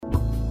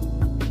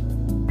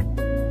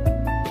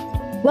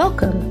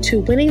Welcome to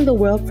Winning the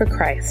World for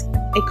Christ,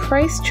 a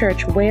Christ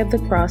Church Way of the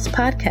Cross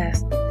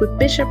podcast with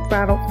Bishop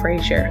Ronald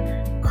Frazier.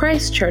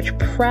 Christ Church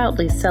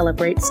proudly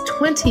celebrates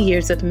 20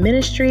 years of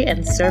ministry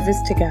and service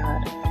to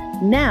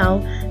God. Now,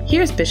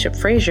 here's Bishop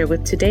Frazier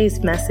with today's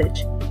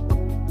message.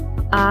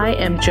 I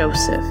am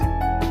Joseph.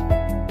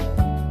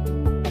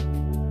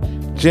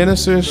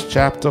 Genesis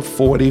chapter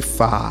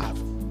 45,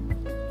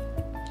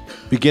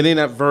 beginning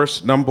at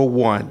verse number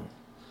 1.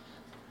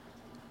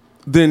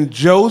 Then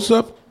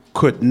Joseph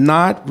could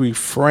not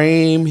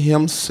refrain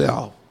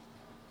himself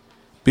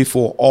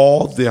before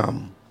all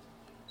them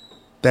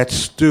that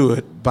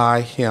stood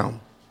by him.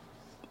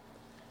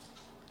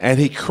 And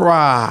he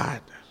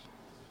cried,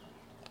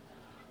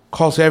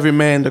 cause every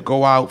man to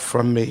go out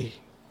from me.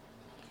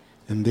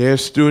 And there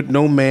stood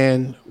no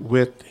man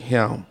with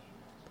him,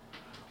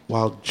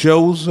 while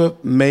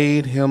Joseph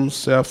made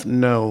himself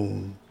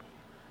known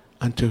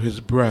unto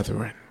his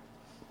brethren.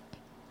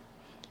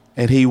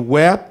 And he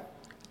wept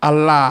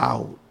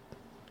aloud.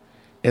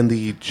 And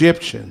the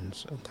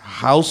Egyptians of the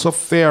house of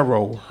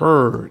Pharaoh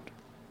heard.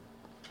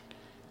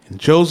 And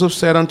Joseph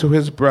said unto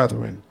his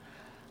brethren,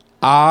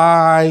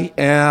 I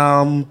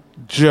am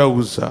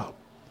Joseph.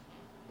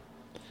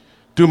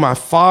 Do my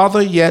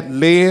father yet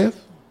live?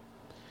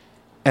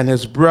 And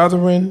his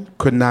brethren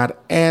could not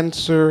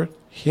answer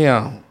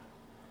him,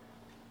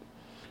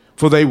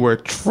 for they were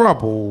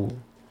troubled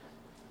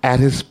at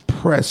his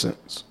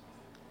presence.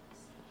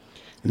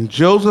 And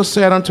Joseph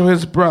said unto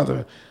his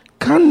brother,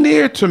 come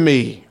near to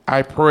me,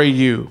 I pray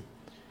you.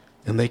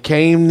 And they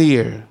came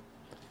near,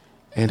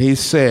 and he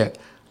said,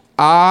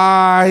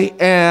 I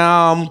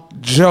am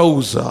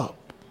Joseph,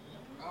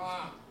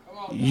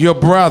 your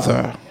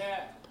brother,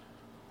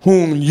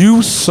 whom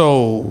you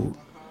sold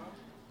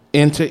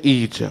into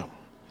Egypt.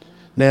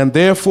 Now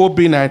therefore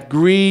be not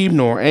grieved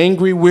nor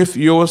angry with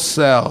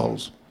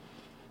yourselves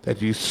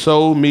that ye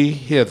sold me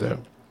hither.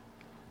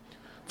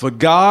 For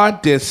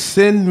God did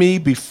send me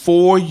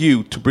before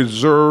you to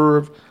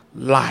preserve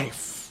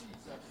life.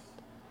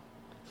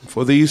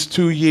 For these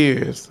 2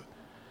 years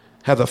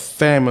hath a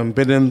famine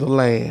been in the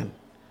land,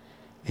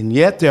 and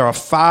yet there are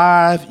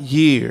 5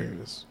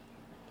 years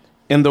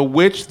in the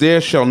which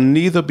there shall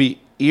neither be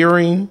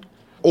earing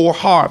or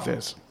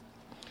harvest.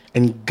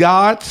 And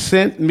God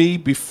sent me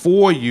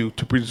before you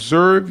to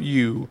preserve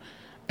you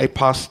a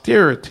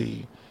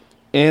posterity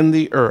in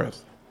the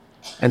earth,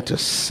 and to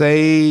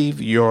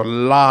save your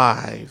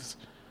lives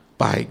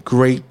by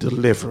great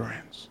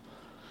deliverance.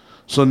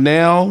 So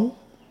now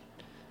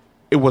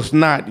it was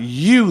not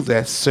you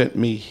that sent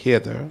me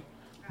hither,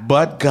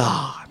 but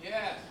God.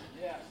 Yes,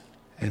 yes.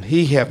 And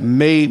he hath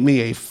made me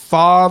a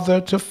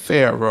father to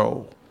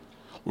Pharaoh,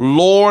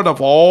 Lord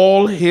of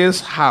all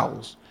his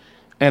house,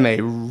 and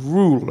a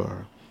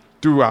ruler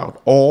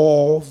throughout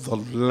all the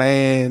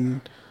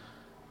land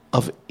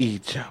of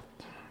Egypt.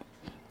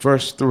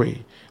 Verse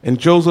 3. And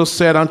Joseph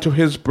said unto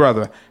his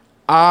brother,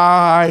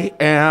 I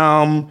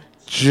am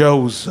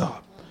Joseph.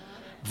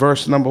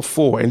 Verse number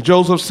 4. And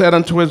Joseph said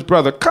unto his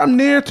brother, come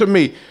near to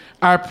me,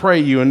 I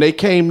pray you. And they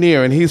came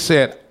near, and he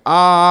said,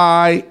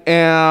 I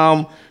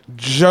am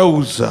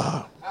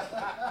Joseph,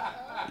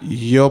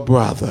 your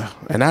brother.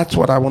 And that's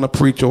what I want to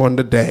preach on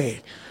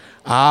today.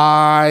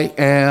 I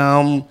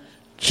am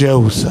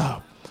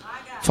Joseph.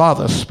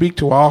 Father, speak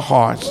to our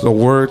hearts the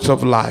words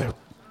of life.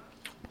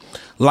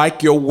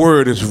 Like your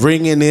word is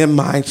ringing in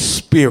my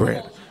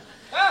spirit,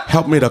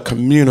 help me to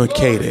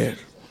communicate it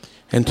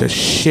and to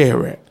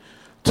share it,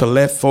 to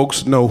let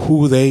folks know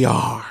who they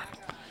are,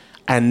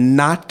 and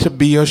not to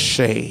be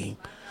ashamed,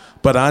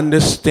 but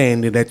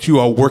understanding that you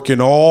are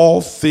working all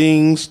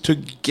things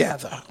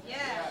together.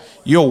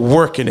 You're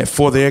working it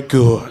for their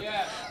good.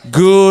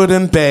 Good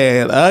and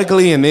bad,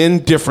 ugly and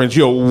indifferent,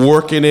 you're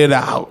working it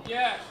out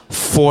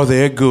for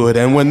their good.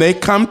 And when they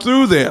come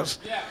through this,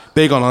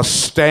 they're going to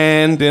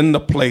stand in the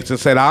place and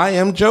say, I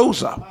am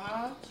Joseph.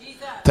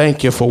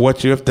 Thank you for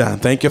what you have done.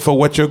 Thank you for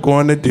what you're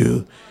going to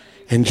do.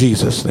 In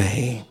Jesus'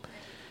 name,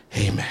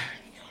 amen.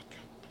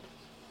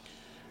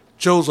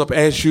 Joseph,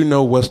 as you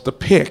know, was the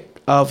pick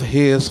of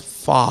his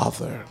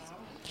father.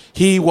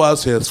 He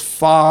was his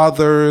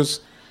father's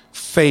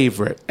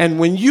favorite. And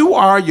when you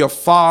are your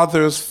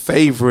father's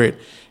favorite,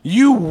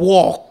 you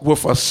walk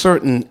with a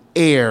certain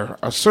air,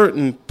 a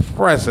certain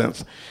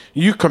presence.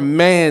 You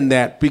command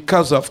that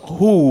because of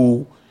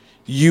who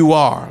you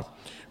are.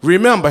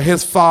 Remember,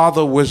 his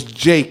father was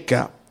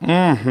Jacob.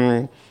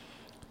 10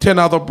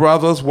 other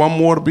brothers, one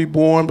more to be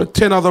born, but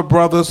 10 other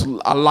brothers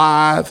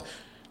alive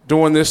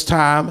during this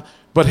time.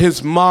 But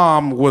his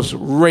mom was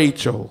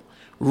Rachel.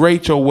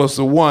 Rachel was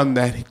the one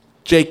that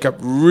Jacob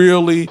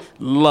really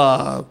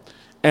loved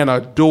and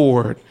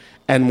adored.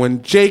 And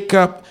when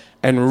Jacob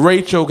and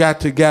Rachel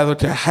got together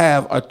to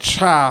have a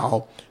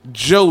child,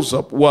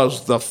 Joseph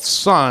was the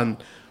son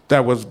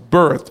that was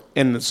birthed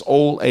in his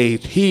old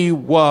age. He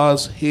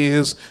was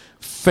his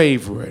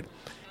favorite.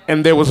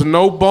 And there was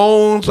no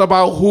bones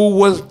about who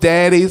was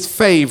daddy's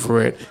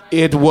favorite.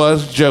 It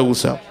was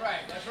Joseph. That's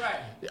right. That's right.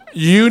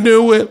 You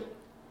knew it,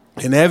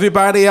 and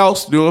everybody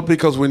else knew it,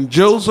 because when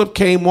Joseph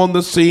came on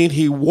the scene,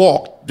 he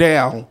walked walked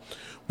down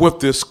with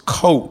this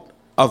coat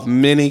of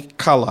many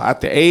color.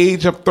 At the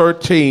age of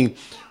 13,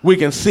 we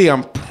can see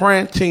him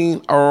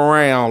prancing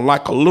around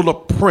like a little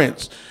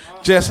prince,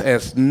 just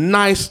as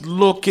nice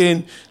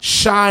looking,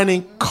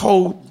 shining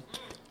coat,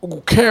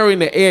 carrying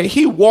the air.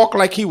 He walked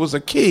like he was a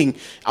king.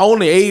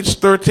 Only age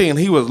 13,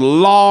 he was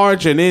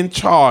large and in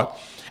charge.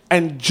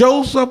 And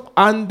Joseph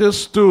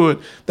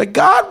understood that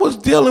God was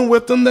dealing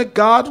with him, that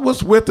God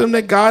was with him,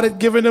 that God had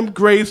given him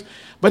grace,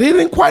 but he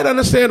didn't quite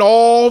understand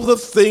all the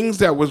things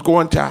that was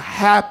going to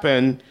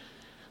happen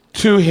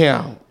to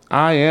him.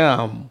 I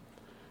am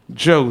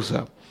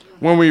Joseph.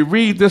 When we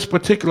read this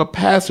particular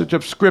passage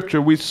of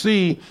scripture, we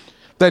see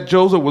that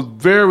Joseph was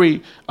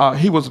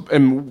he was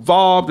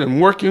involved in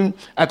working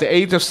at the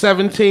age of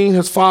 17.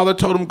 His father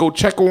told him, go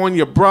check on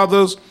your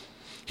brothers.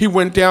 He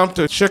went down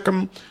to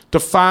Shechem to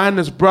find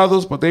his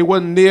brothers, but they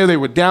wasn't there. They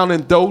were down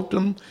in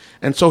Dothan.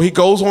 And so he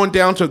goes on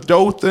down to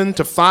Dothan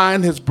to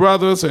find his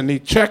brothers, and he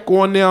check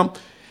on them.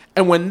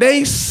 And when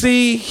they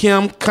see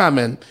him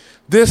coming,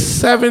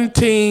 this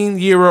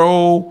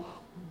 17-year-old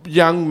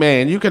young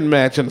man, you can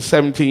imagine a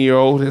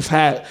 17-year-old,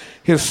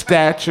 his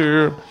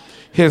stature,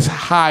 his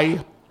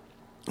height.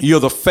 You're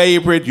the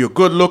favorite. You're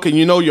good looking.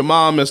 You know your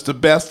mom is the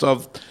best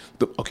of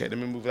the... Okay, let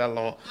me move that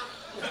along.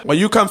 Well,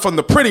 you come from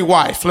the pretty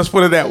wife. Let's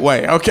put it that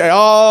way. Okay.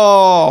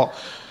 Oh,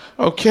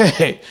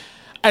 okay.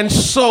 And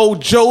so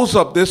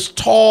Joseph, this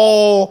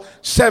tall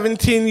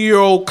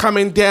 17-year-old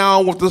coming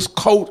down with this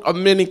coat of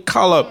many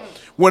color,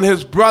 when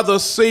his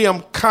brothers see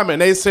him coming,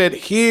 they said,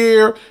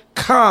 here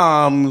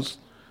comes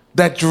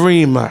that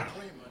dreamer.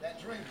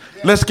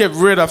 Let's get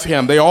rid of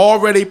him. They're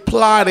already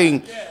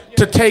plotting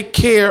to take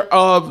care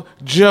of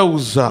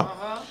Joseph.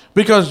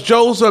 Because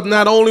Joseph,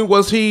 not only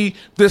was he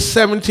this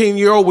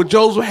 17-year-old, but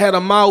Joseph had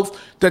a mouth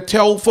that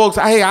told folks,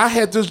 hey, I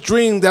had this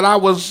dream that I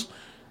was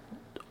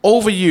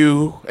over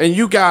you and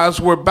you guys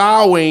were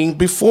bowing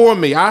before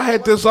me. I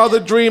had this other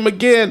dream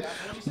again.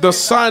 The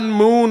sun,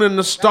 moon, and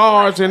the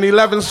stars and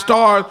 11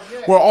 stars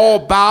were all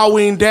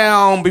bowing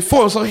down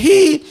before him. So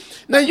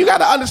now you got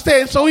to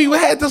understand, so he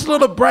had this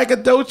little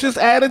braggadocious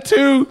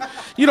attitude.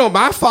 You know,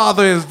 my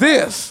father is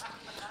this.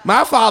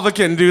 My father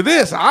can do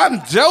this.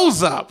 I'm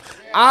Joseph.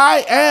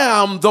 I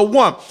am the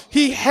one.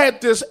 He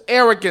had this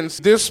arrogance,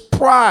 this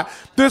pride,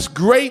 this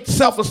great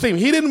self-esteem.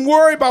 He didn't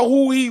worry about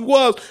who he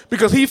was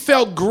because he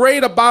felt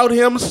great about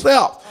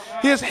himself.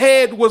 His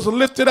head was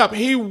lifted up.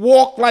 He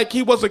walked like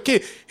he was a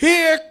king.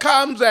 Here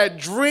comes that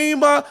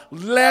dreamer.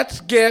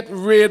 Let's get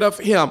rid of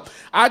him.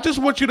 I just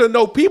want you to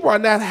know people are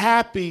not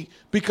happy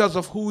because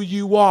of who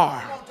you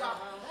are.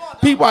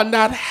 People are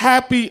not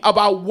happy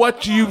about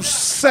what you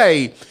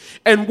say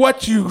and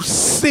what you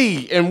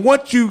see and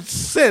what you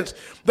sense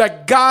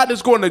that God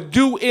is going to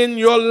do in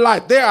your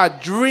life. There are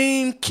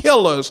dream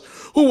killers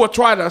who will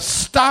try to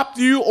stop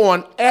you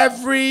on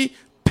every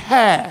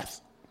path.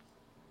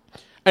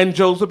 And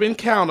Joseph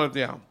encountered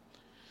them.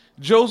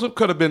 Joseph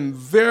could have been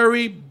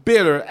very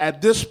bitter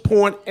at this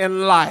point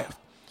in life.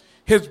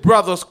 His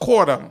brothers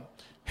caught him.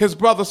 His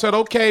brother said,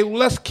 okay,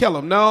 let's kill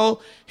him.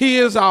 No, he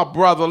is our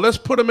brother. Let's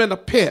put him in a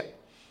pit.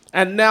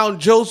 And now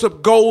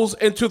Joseph goes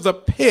into the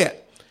pit.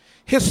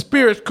 His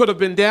spirit could have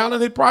been down,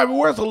 and he probably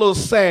was a little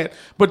sad.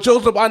 But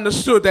Joseph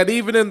understood that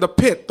even in the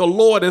pit, the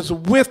Lord is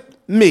with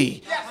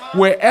me.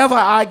 Wherever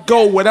I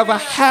go, whatever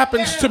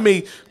happens to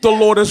me, the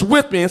Lord is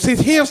with me. And see,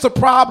 here's the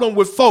problem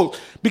with folks.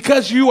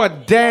 Because you are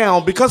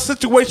down, because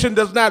situation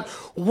does not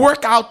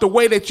work out the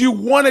way that you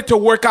want it to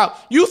work out,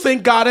 you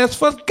think God has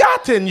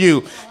forgotten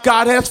you.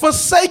 God has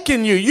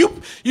forsaken you.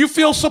 You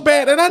feel so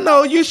bad. And I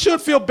know you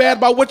should feel bad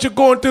about what you're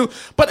going through.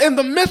 But in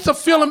the midst of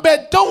feeling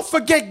bad, don't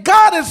forget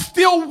God is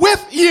still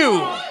with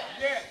you.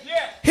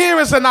 Here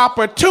is an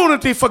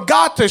opportunity for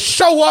God to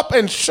show up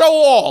and show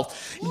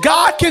off.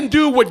 God can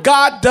do what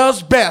God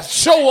does best.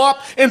 Show up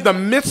in the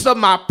midst of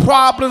my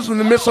problems, in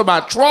the midst of my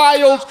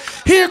trials.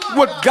 Here's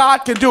what God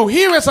can do.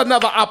 Here is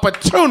another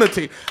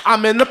opportunity.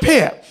 I'm in the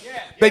pit.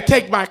 They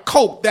take my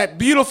coat, that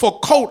beautiful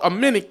coat of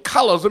many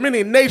colors, of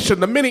many nations,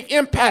 the many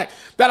impact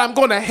that I'm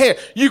going to have.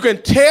 You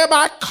can tear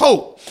my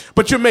coat,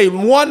 but you made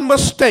one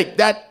mistake.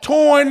 That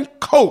torn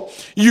coat,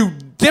 you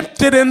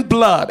dipped it in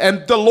blood.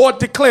 And the Lord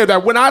declared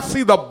that when I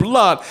see the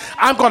blood,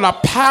 I'm going to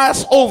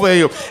pass over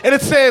you. And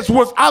it says,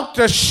 without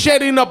the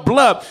shedding of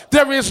blood,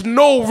 there is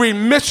no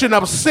remission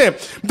of sin.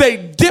 They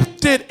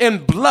dipped it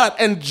in blood.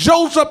 And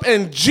Joseph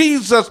and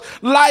Jesus'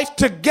 life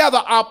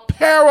together are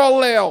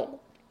parallel.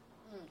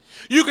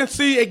 You can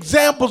see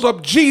examples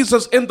of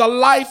Jesus in the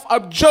life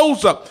of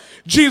Joseph.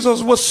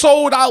 Jesus was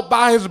sold out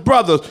by his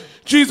brothers.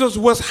 Jesus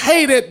was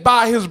hated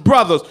by his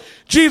brothers.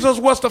 Jesus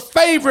was the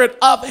favorite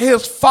of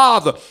his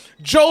father.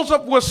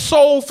 Joseph was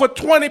sold for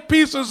 20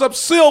 pieces of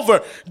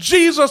silver.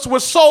 Jesus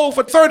was sold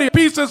for 30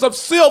 pieces of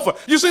silver.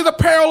 You see the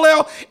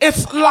parallel?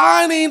 It's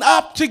lining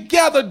up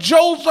together,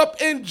 Joseph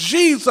and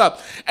Jesus.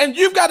 And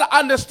you've got to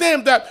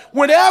understand that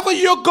whenever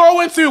you're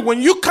going through,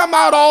 when you come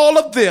out all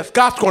of this,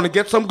 God's going to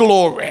get some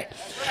glory.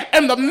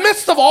 In the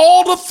midst of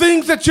all the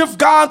things that you've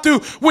gone through,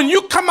 when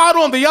you come out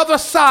on the other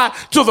side,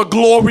 to the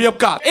glory of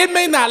God. It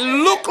may not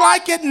look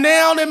like it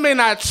now, it may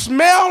not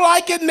smell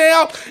like it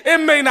now, it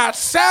may not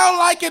sound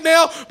like it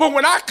now, but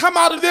when I come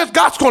out of this,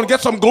 God's going to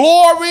get some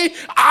glory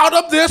out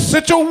of this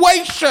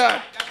situation.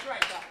 That's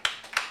right,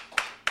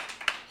 God.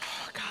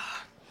 Oh,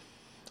 God.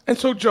 And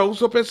so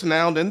Joseph is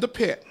now in the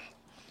pit.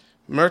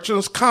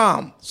 Merchants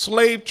come,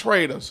 slave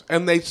traders,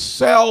 and they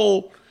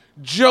sell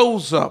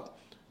Joseph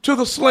to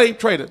the slave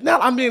traders. Now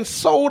I'm being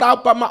sold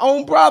out by my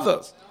own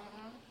brothers.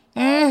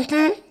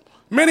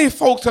 Many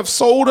folks have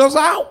sold us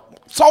out.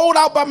 Sold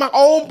out by my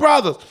own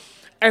brothers.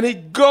 And he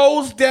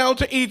goes down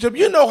to Egypt.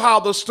 You know how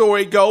the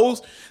story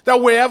goes,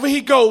 that wherever he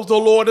goes, the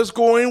Lord is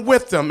going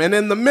with him. And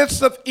in the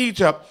midst of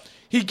Egypt,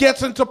 he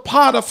gets into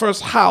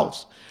Potiphar's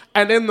house.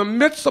 And in the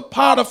midst of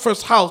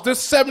Potiphar's house,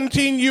 this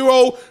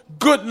 17-year-old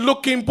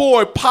good-looking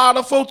boy,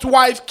 Potiphar's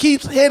wife,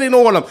 keeps hitting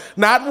on him.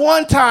 Not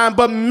one time,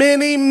 but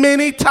many,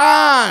 many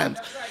times.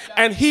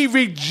 And he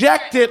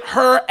rejected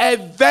her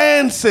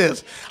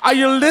advances. Are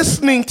you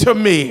listening to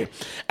me?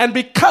 And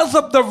because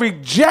of the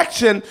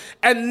rejection,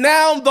 and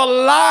now the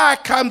lie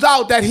comes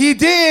out that he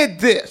did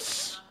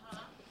this.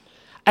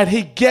 And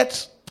he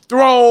gets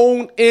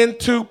thrown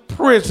into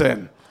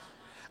prison.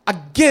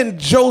 Again,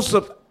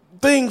 Joseph,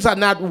 things are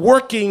not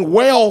working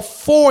well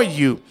for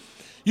you.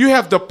 You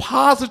have the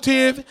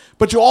positive,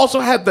 but you also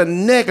have the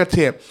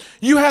negative.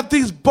 You have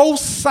these both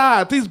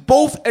sides, these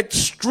both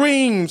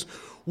extremes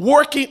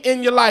working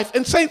in your life.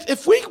 And saints,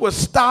 if we would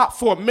stop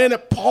for a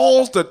minute,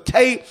 pause the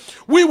tape,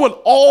 we would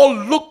all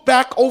look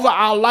back over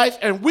our life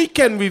and we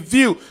can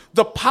review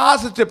the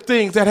positive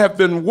things that have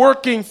been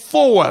working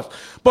for us.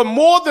 But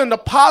more than the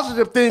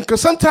positive things, because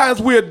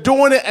sometimes we're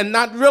doing it and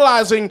not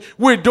realizing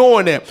we're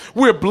doing it.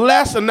 We're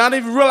blessed and not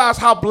even realize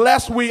how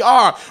blessed we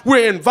are.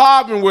 We're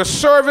involved in we're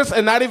service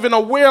and not even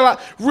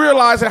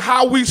realizing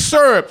how we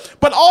serve.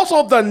 But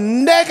also the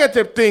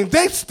negative things,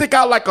 they stick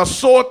out like a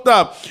sore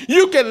thumb.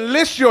 You can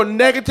list your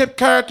negative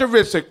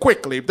characteristics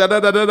quickly. Da, da,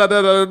 da, da, da,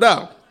 da, da,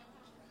 da.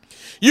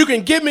 You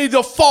can give me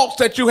the faults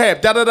that you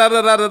have. Da, da, da,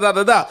 da, da, da,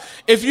 da, da.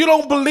 If you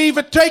don't believe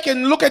it, take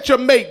and look at your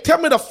mate. Tell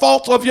me the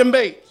faults of your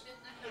mate.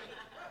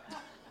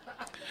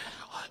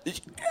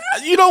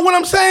 You know what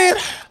I'm saying?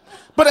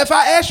 But if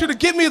I ask you to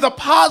give me the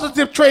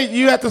positive trait,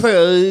 you have to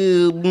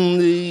say,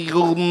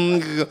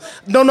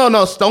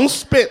 no, don't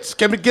spit.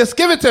 Just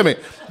give it to me.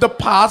 The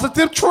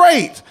positive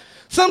trait.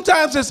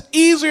 Sometimes it's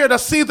easier to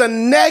see the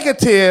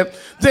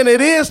negative than it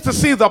is to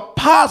see the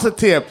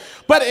positive.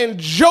 But in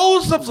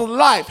Joseph's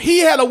life, he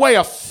had a way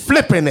of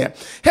flipping it.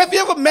 Have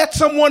you ever met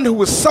someone who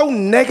was so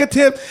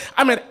negative?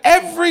 I mean,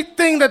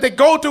 everything that they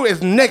go through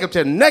is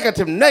negative,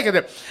 negative,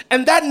 negative.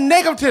 And that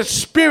negative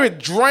spirit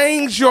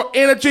drains your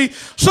energy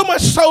so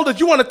much so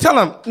that you want to tell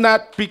them,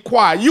 not be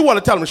quiet. You want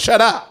to tell them,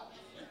 shut up.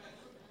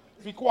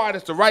 Be quiet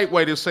is the right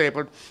way to say it,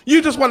 but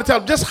you just want to tell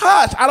them, just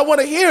hush. I don't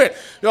want to hear it.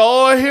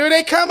 Oh, here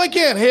they come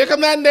again. Here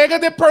come that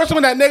negative person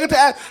with that negative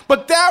attitude.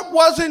 But that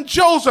wasn't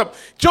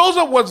Joseph.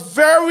 Joseph was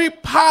very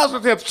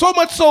positive, so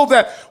much so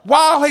that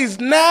while he's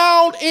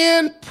now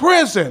in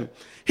prison,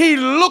 he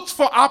looks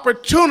for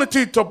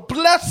opportunity to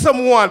bless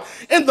someone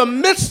in the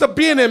midst of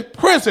being in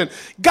prison.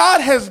 God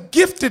has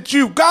gifted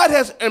you. God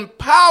has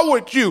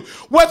empowered you.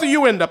 Whether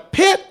you're in the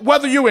pit,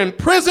 whether you're in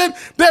prison,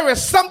 there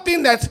is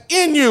something that's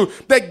in you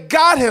that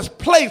God has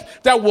placed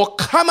that will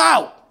come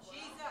out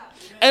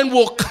and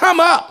will come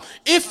up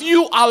if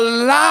you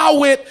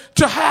allow it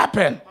to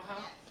happen.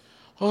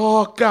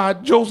 Oh,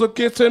 God, Joseph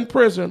gets in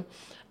prison.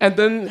 And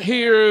then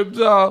here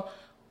the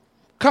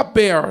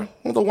cupbearer,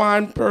 the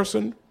wine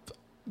person,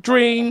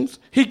 dreams.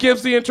 He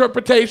gives the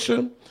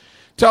interpretation,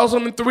 tells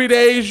him in 3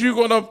 days you're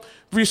going to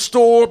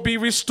be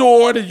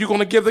restored, and you're going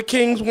to give the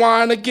king's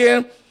wine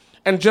again.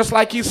 And just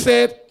like he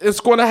said, it's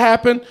going to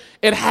happen.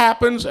 It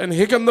happens. And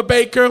here come the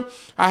baker.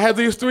 I have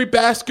these 3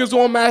 baskets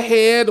on my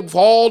head of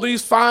all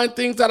these fine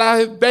things that I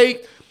have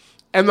baked.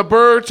 And the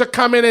birds are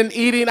coming and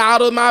eating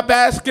out of my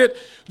basket.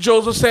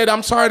 Joseph said,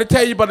 I'm sorry to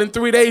tell you, but in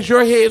 3 days,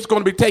 your head is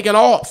going to be taken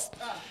off.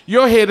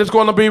 Your head is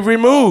going to be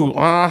removed.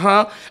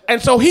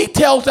 And so he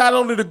tells not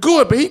only the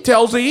good, but he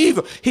tells the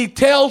evil. He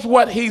tells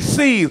what he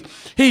sees.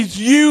 He's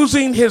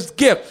using his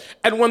gift.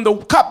 And when the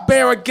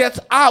cupbearer gets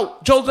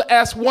out, Joseph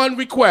asks one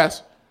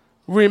request: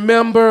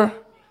 remember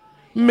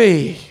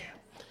me.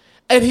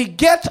 And he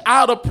gets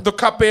out of, the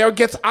cupbearer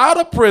gets out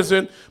of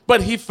prison,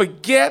 but he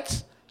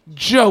forgets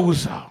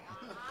Joseph.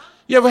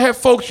 You ever have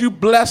folks, you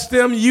bless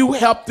them, you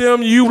help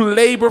them, you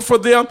labor for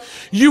them,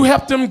 you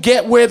help them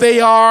get where they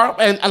are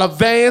and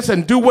advance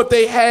and do what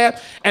they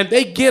have, and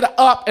they get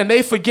up and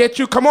they forget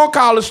you. Come on,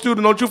 college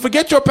student, don't you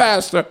forget your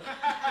pastor.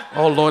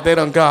 Oh, Lord, they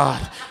done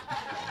God.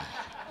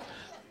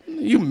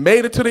 You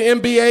made it to the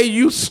NBA.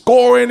 You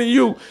scoring and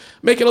you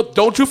making up.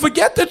 Don't you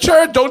forget the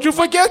church. Don't you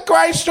forget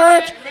Christ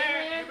Church.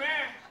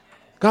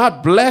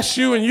 God bless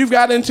you and you've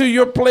got into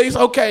your place.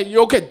 Okay,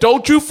 you okay.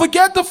 Don't you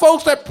forget the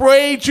folks that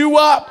prayed you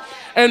up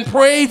and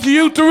prayed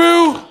you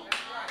through.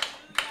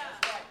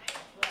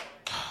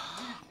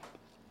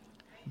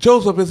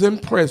 Joseph is in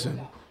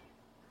prison.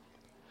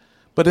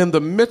 But in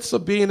the midst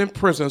of being in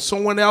prison,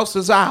 someone else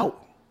is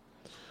out.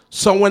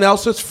 Someone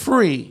else is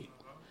free.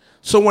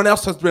 Someone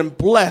else has been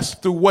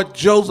blessed through what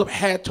Joseph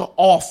had to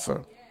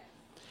offer.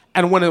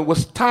 And when it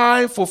was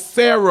time for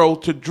Pharaoh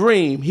to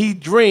dream, he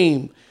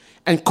dreamed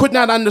and could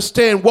not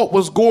understand what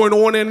was going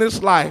on in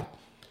his life.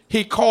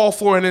 He called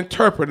for an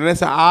interpreter and they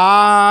said,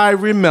 I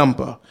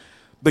remember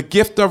the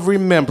gift of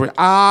remembering.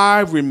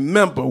 I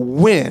remember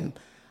when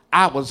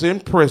I was in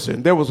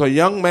prison. There was a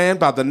young man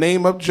by the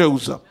name of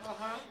Joseph.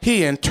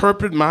 He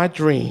interpreted my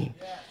dream.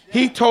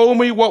 He told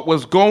me what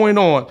was going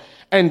on.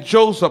 And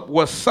Joseph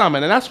was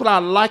summoned. And that's what I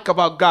like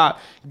about God.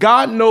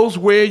 God knows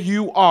where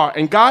you are.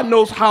 And God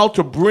knows how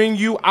to bring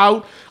you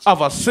out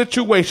of a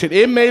situation.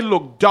 It may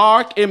look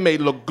dark. It may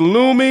look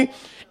gloomy.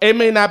 It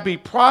may not be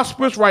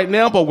prosperous right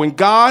now. But when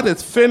God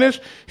is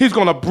finished, he's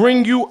going to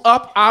bring you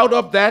up out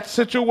of that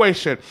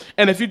situation.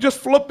 And if you just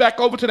flip back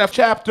over to that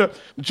chapter,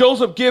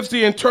 Joseph gives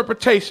the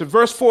interpretation.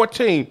 Verse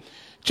 14.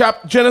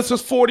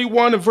 Genesis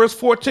 41 and verse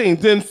 14.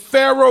 Then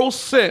Pharaoh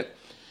sent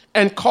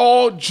and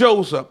called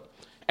Joseph.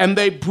 And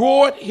they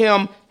brought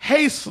him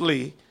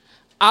hastily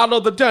out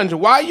of the dungeon.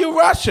 Why are you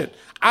rushing?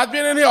 I've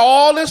been in here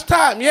all this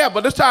time. Yeah,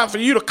 but it's time for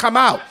you to come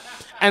out.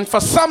 And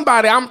for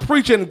somebody, I'm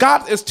preaching,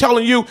 God is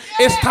telling you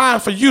it's time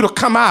for you to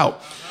come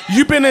out.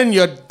 You've been in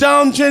your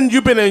dungeon.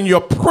 You've been in your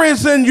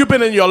prison. You've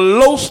been in your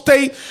low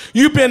state.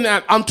 You've been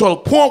unto a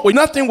point where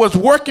nothing was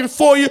working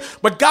for you,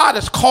 but God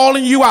is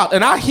calling you out.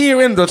 And I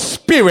hear in the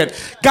spirit,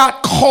 God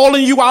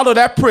calling you out of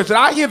that prison.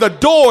 I hear the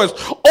doors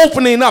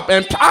opening up,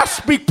 and I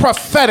speak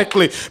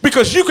prophetically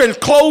because you can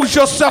close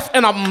yourself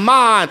in a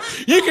mind.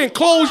 You can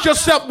close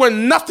yourself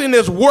when nothing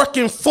is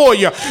working for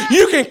you.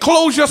 You can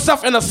close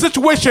yourself in a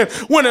situation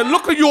when it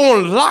looks like you're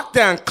on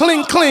lockdown,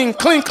 cling, cling,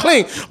 cling,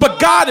 cling. But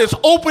God is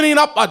opening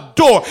up a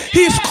door.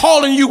 He's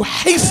calling you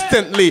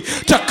hastily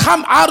to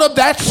come out of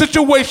that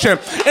situation.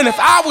 And if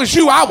I was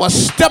you, I would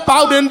step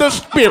out in the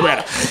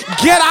spirit.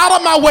 Get out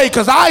of my way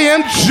because I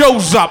am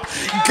Joseph.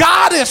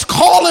 God is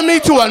calling me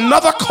to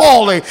another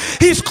calling.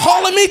 He's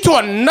calling me to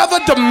another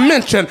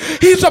dimension.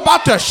 He's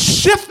about to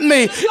shift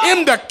me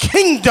in the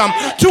kingdom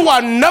to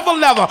another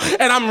level.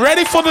 And I'm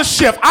ready for the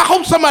shift. I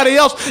hope somebody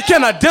else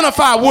can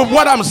identify with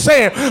what I'm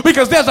saying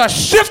because there's a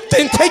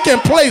shifting taking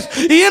place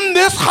in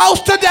this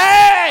house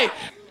today.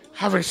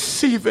 I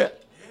receive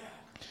it.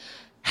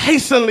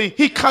 Hastily,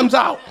 he comes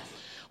out.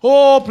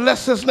 Oh,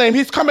 bless his name.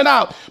 He's coming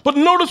out. But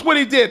notice what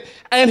he did.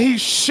 And he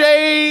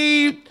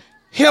shaved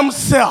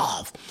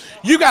himself.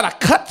 You got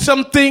to cut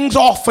some things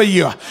off of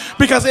you.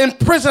 Because in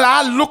prison,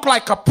 I look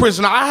like a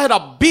prisoner. I had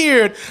a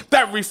beard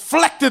that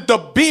reflected the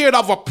beard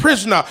of a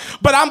prisoner.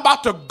 But I'm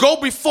about to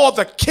go before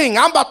the king.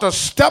 I'm about to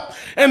step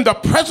in the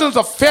presence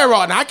of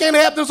Pharaoh. And I can't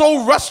have this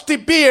old rusty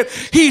beard.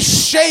 He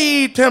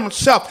shaved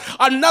himself.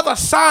 Another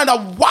sign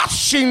of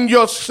washing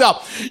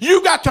yourself.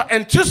 You got to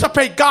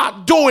anticipate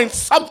God doing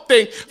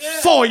something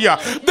for you.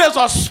 There's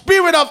a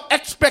spirit of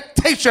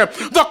expectation.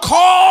 The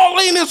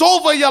calling is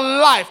over your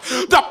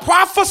life. The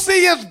prophecy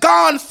is gone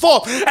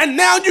forth, and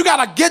now you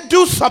gotta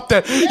do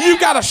something. You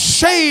gotta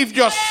shave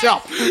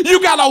yourself.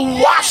 You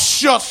gotta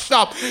wash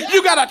yourself.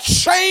 You gotta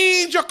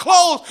change your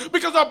clothes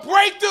because a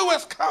breakthrough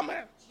is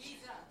coming.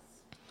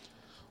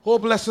 Oh,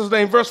 bless his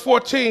name. Verse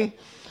 14,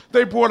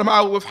 they brought him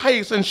out with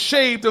haste and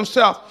shaved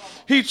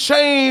himself. He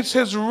changed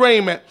his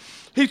raiment.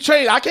 He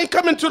changed. I can't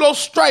come into those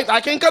stripes.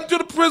 I can't come to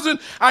the prison.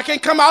 I can't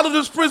come out of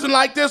this prison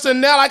like this, and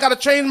now I got to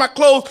change my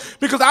clothes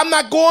because I'm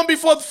not going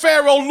before the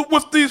Pharaoh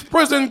with these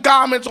prison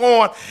garments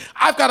on.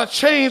 I've got to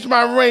change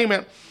my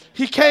raiment.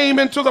 He came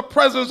into the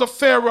presence of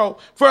Pharaoh.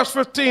 Verse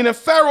 15, and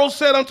Pharaoh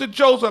said unto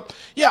Joseph,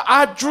 yeah,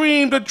 I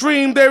dreamed a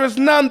dream. There is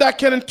none that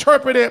can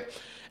interpret it.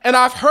 And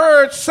I've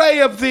heard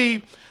say of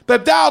thee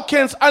that thou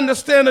canst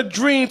understand a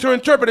dream to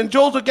interpret. And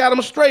Joseph got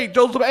him straight.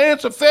 Joseph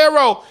answered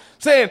Pharaoh,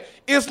 saying,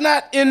 it's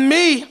not in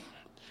me.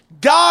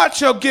 God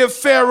shall give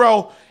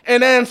Pharaoh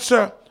an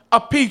answer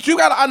of peace. You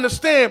got to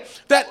understand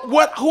that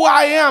who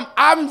I am,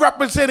 I'm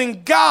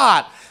representing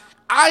God.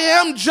 I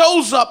am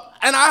Joseph,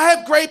 and I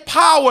have great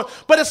power,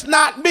 but it's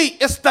not me.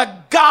 It's the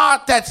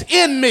God that's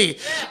in me.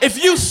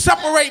 If you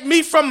separate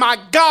me from my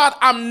God,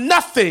 I'm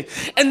nothing.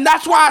 And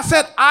that's why I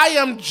said I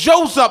am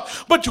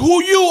Joseph. But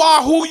who you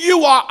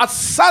are, a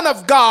son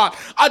of God,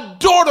 a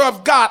daughter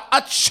of God,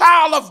 a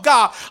child of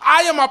God.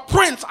 I am a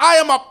prince. I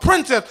am a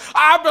princess.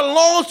 I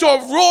belong to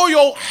a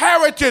royal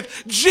heritage.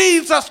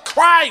 Jesus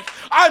Christ.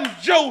 I'm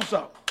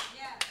Joseph.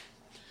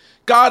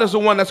 God is the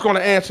one that's going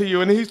to answer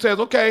you. And he says,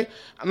 okay,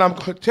 and I'm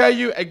going to tell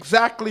you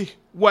exactly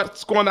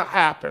what's going to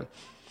happen.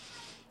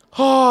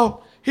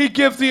 Oh, he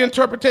gives the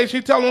interpretation.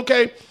 He tells them,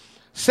 okay,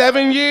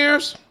 7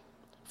 years,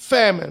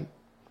 famine.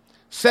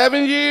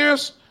 7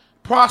 years,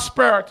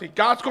 prosperity.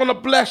 God's going to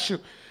bless you.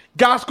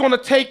 God's going to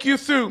take you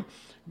through.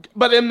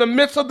 But in the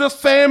midst of this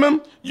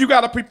famine, you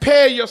got to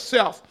prepare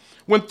yourself.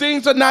 When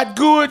things are not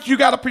good, you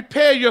got to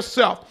prepare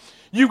yourself.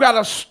 You got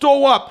to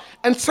store up.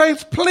 And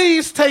saints,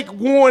 please take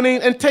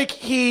warning and take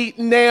heed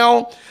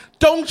now.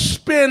 Don't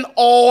spend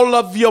all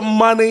of your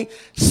money.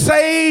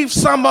 Save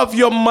some of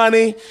your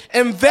money.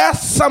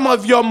 Invest some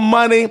of your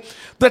money.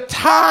 The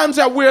times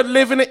that we're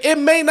living in, it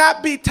may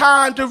not be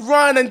time to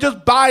run and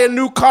just buy a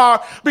new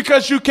car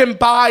because you can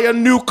buy a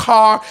new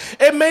car.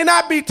 It may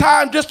not be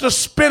time just to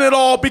spend it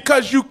all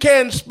because you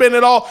can spend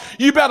it all.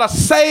 You better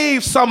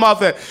save some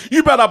of it.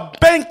 You better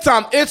bank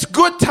some. It's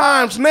good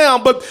times now,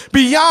 but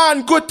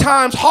beyond good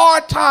times,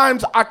 hard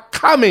times are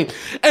coming.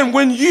 And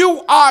when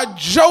you are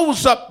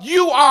Joseph,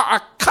 you are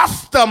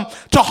accustomed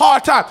to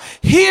hard times.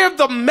 Hear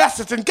the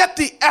message and get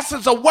the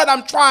essence of what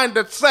I'm trying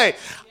to say.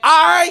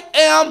 I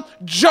am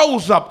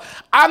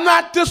Joseph. I'm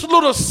not this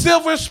little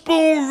silver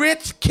spoon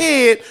rich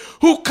kid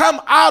who come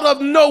out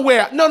of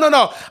nowhere. No.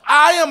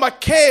 I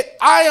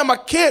am a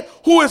kid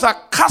who is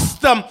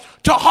accustomed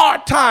to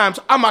hard times.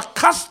 I'm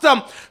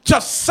accustomed to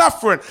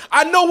suffering.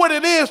 I know what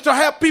it is to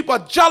have people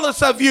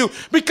jealous of you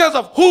because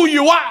of who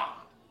you are.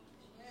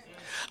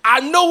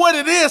 I know what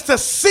it is to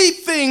see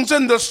things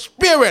in the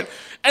spirit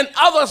and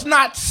others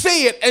not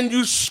see it, and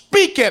you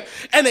speak it,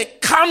 and it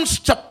comes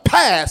to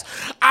pass.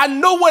 I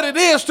know what it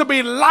is to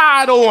be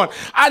lied on.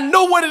 I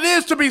know what it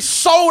is to be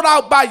sold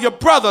out by your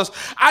brothers.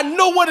 I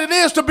know what it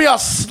is to be a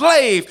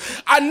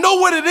slave. I know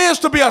what it is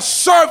to be a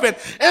servant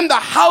in the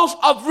house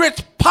of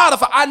rich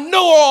Potiphar. I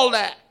know all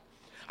that.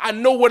 I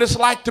know what it's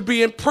like to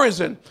be in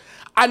prison.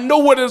 I know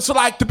what it's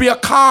like to be a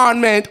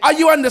con man. Are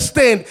you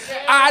understand?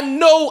 I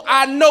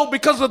know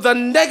because of the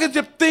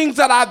negative things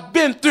that I've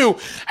been through.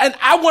 And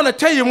I want to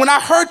tell you, when I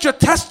heard your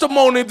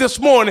testimony this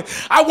morning,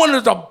 I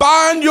wanted to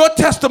bind your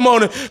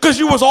testimony because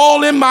you was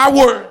all in my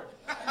word.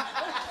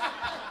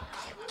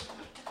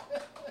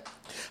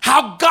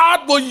 How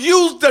God will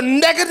use the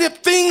negative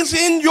things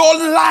in your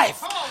life.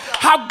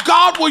 How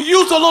God will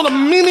use a little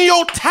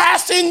menial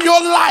task in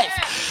your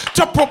life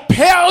to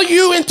propel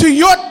you into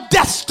your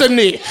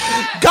destiny.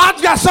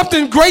 God's got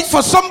something great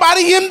for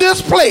somebody in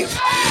this place.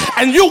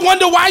 And you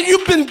wonder why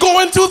you've been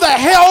going through the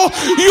hell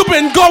you've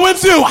been going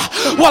through.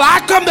 Well,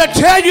 I come to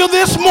tell you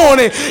this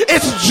morning,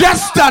 it's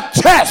just a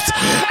test.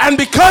 And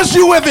because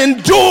you have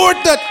endured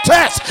the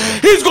test,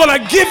 he's going to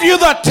give you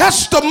the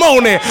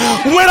testimony.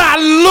 When I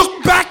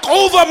look back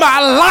over my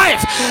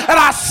life and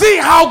I see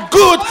how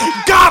good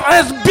God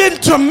has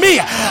been to me,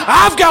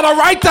 I've got a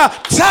right to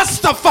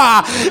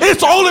testify.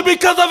 It's only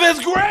because of his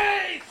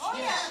grace.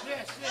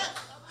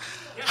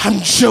 I'm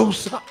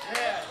Joseph.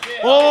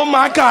 Oh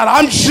my God,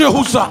 I'm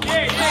Joseph.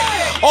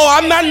 Oh,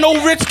 I'm not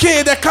no rich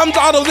kid that comes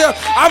out of there.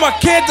 I'm a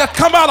kid that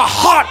come out of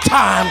hard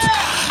times.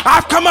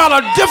 I've come out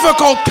of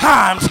difficult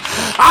times.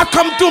 I've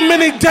come through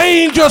many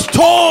dangerous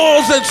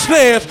toils and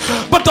snares,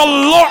 but the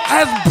Lord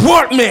has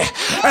brought me.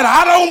 And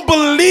I don't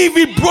believe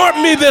he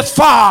brought me this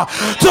far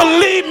to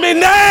leave me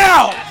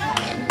now.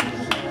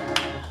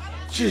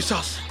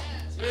 Jesus.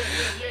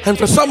 And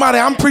for somebody,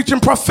 I'm preaching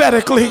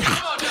prophetically.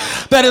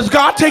 That as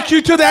God takes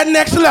you to that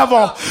next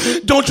level,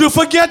 don't you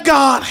forget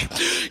God.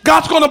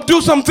 God's going to do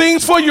some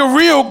things for you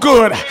real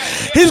good.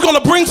 He's going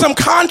to bring some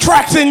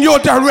contracts in your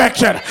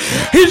direction.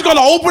 He's going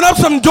to open up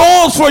some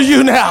doors for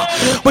you now.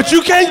 But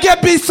you can't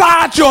get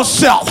beside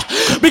yourself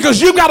because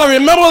you got to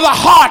remember the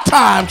hard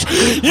times.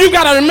 You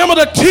got to remember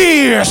the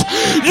tears.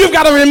 You've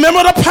got to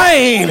remember the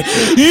pain.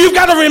 You've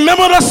got to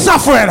remember the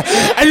suffering.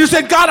 And you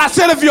said, God, I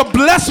said, if you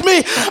bless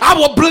me, I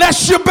will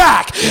bless you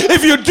back.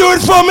 If you do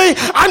it for me,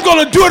 I'm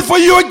going to do it for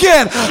you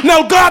again.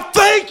 Now, God,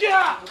 thank you.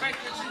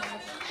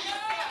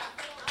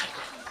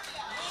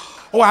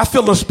 Oh, I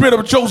feel the spirit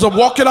of Joseph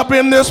walking up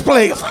in this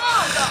place.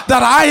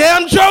 That I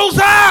am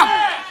Joseph.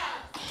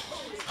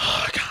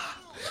 Oh,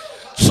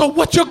 God. So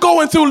what you're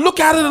going through, look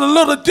at it a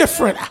little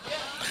different.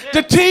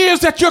 The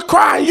tears that you're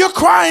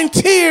crying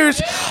tears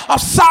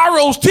of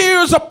sorrows,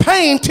 tears of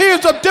pain,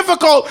 tears of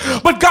difficult.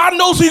 But God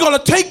knows he's going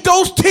to take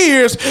those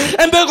tears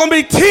and they're going to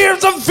be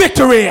tears of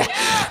victory,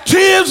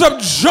 tears of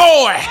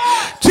joy,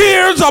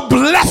 tears of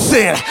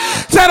blessing.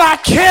 Said, I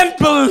can't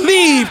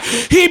believe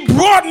he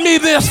brought me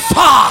this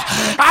far.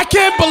 I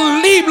can't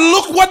believe,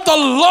 look what the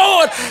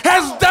Lord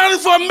has done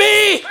for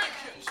me.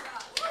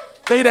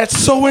 They that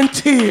sow in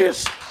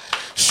tears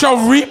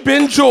shall reap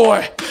in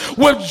joy.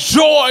 With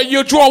joy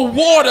you draw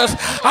waters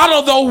out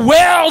of the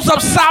wells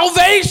of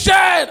salvation.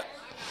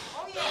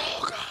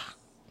 Oh God.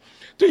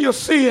 Do you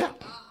see it?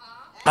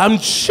 I'm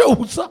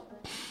Joseph.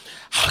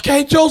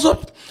 Okay,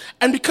 Joseph.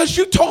 And because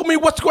you told me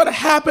what's going to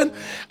happen,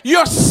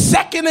 you're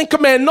second in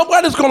command.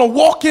 Nobody's going to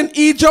walk in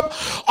Egypt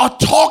or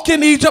talk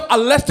in Egypt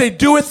unless they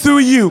do it through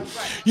you.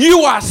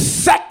 You are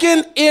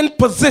second in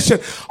position.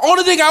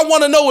 Only thing I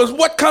want to know is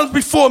what comes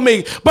before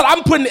me. But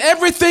I'm putting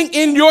everything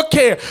in your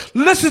care.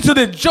 Listen to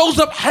this.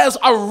 Joseph has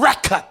a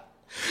record.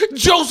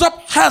 Joseph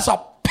has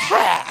a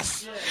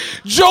past.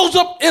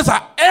 Joseph is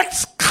an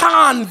ex-con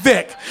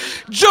convict.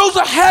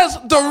 Joseph has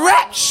the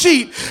rap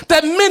sheet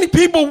that many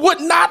people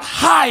would not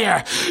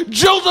hire.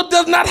 Joseph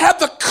does not have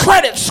the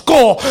credit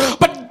score,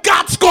 but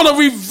God's going to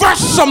reverse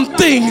some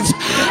things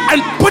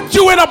and put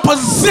you in a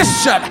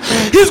position.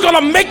 He's going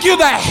to make you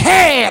the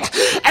head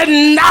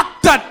and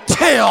not the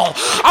tail,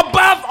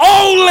 above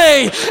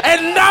only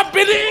and not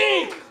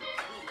beneath.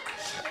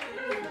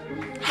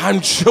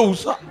 And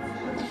Joseph,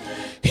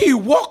 he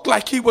walked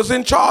like he was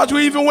in charge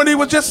even when he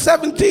was just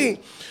 17.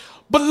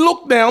 But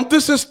look now,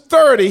 this is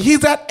 30.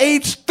 He's at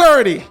age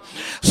 30.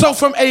 So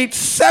from age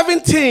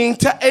 17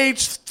 to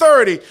age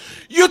 30,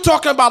 you're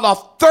talking about a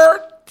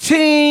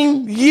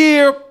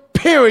 13-year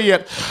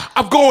period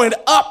of going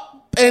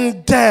up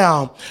and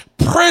down,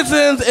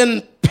 prisons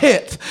and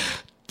pits,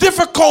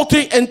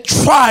 difficulty and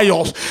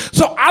trials.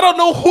 So I don't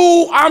know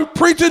who I'm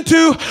preaching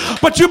to,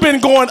 but you've been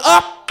going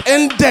up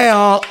and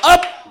down,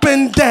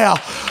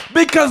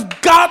 because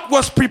God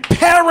was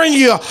preparing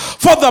you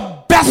for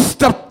the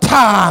best of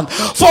time,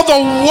 for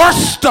the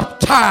worst of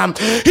time.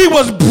 He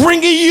was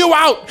bringing you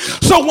out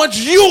so once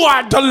you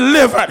are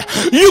delivered,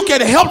 you can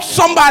help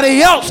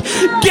somebody else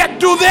get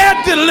through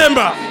their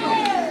dilemma.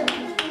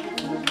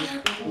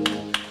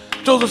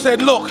 Joseph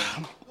said, look,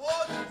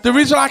 the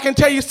reason I can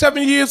tell you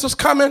 7 years is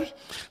coming,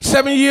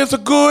 7 years are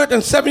good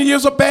and 7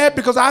 years are bad,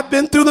 because I've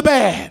been through the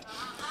bad.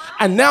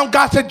 And now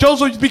God said,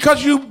 Joseph,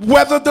 because you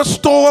weathered the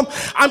storm,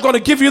 I'm going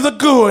to give you the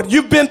good.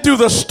 You've been through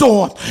the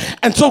storm.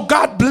 And so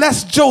God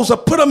blessed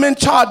Joseph, put him in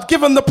charge,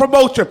 give him the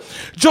promotion.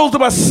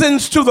 Joseph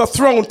ascends to the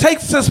throne,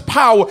 takes his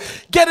power,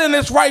 get in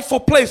his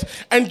rightful place.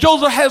 And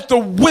Joseph has the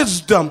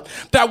wisdom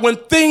that when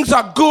things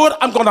are good,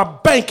 I'm going to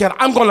bank it.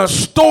 I'm going to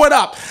store it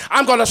up.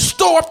 I'm going to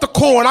store up the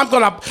corn. I'm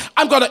going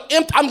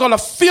to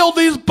fill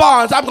these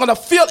barns. I'm going to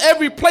fill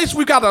every place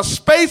we got a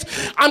space.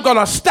 I'm going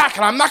to stack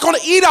it. I'm not going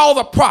to eat all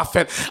the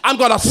profit. I'm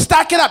going to stack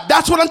it up.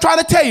 That's what I'm trying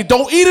to tell you.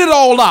 Don't eat it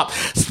all up.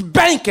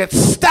 Bank it.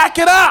 Stack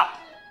it up.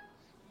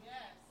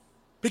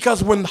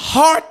 Because when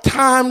hard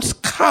times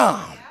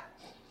come,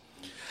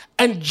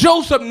 and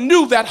Joseph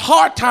knew that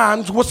hard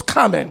times was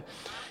coming.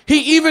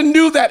 He even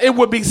knew that it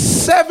would be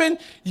 7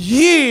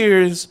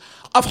 years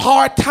of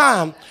hard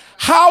time.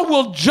 How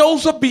will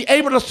Joseph be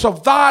able to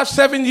survive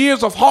 7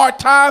 years of hard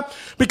time?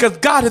 Because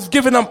God has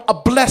given him a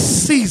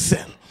blessed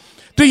season.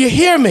 Do you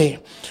hear me?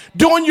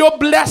 During your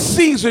blessed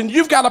season,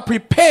 you've got to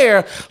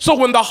prepare so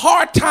when the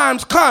hard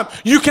times come,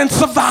 you can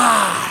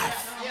survive.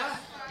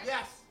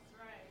 Yes.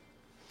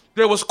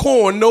 There was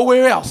corn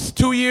nowhere else.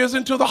 2 years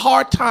into the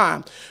hard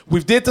time.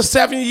 We did the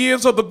 7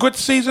 years of the good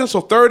season, so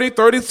 30,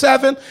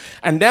 37,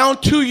 and now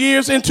 2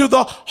 years into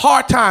the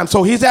hard time.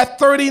 So he's at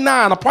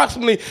 39,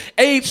 approximately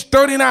age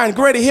 39,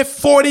 ready to hit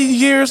 40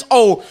 years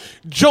old.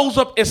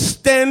 Joseph is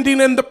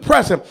standing in the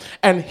present,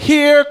 and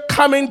here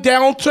coming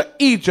down to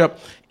Egypt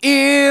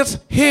is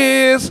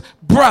his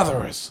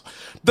brothers,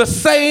 the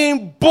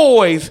same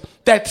boys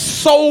that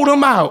sold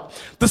him out,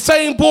 the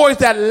same boys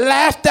that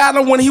laughed at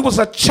him when he was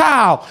a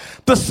child,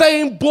 the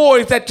same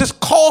boys that just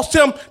caused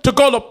him to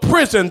go to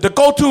prison, to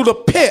go to the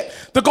pit,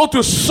 to go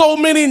through so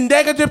many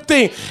negative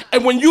things.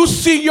 And when you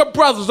see your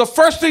brothers, the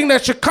first thing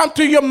that should come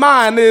to your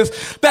mind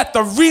is that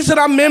the reason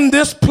I'm in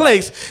this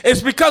place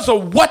is because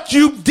of what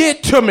you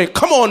did to me.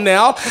 Come on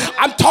now.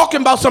 I'm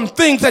talking about some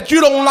things that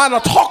you don't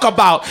want to talk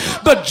about.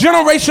 The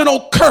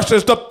generational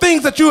curses, the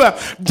things that you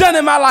have done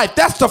in my life.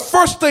 That's the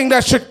first thing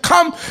that should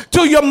come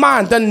to your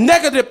mind. The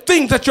negative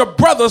things that your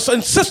brothers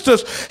and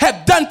sisters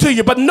have done to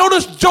you. But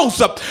notice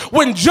Joseph.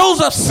 When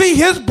Joseph see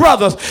his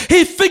brothers,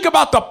 he think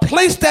about the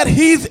place that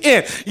he's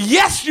in.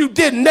 Yes, you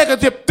did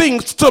negative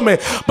things to me,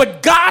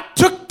 but God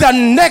took the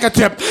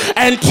negative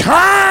and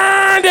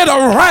turned it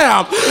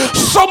around,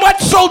 so much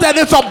so that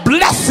it's a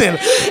blessing.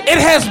 It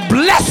has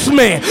blessed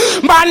me.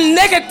 My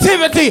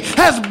negativity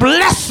has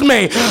blessed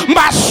me.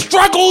 My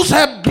struggles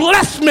have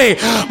blessed me.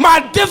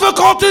 My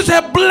difficulties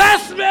have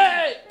blessed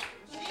me.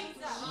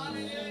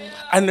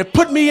 And it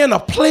put me in a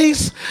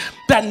place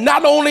that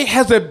not only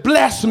has it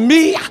blessed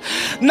me,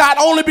 not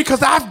only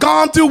because I've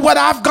gone through what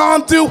I've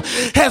gone through,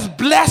 has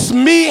blessed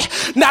me,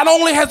 not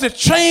only has it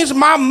changed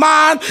my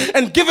mind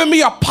and given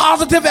me a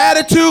positive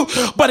attitude,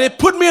 but it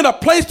put me in a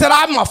place that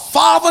I'm a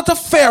father to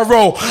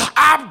Pharaoh.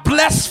 I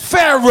bless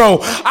Pharaoh.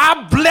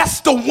 I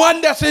bless the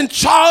one that's in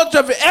charge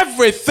of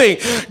everything.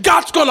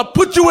 God's going to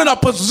put you in a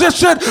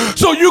position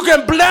so you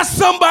can bless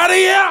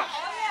somebody else.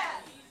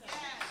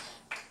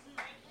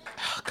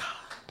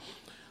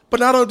 But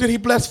not only did he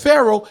bless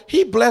Pharaoh,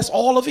 he blessed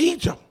all of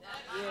Egypt.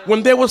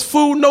 When there was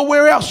food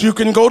nowhere else, you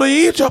can go to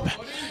Egypt.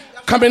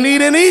 Come and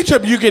eat in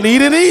Egypt. You can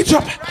eat in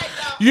Egypt.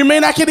 You may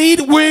not can eat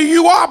where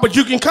you are, but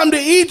you can come to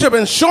Egypt,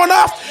 and sure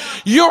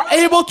enough, you're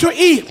able to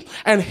eat.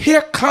 And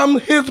here come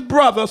his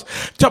brothers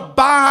to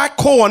buy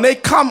corn. They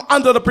come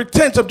under the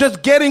pretense of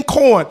just getting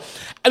corn.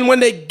 And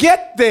when they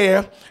get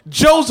there,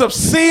 Joseph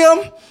see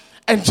them,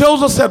 and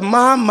Joseph said,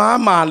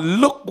 my,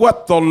 look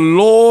what the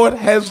Lord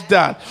has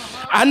done.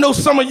 I know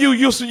some of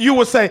you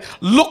would say,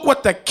 look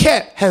what the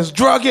cat has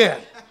drug in.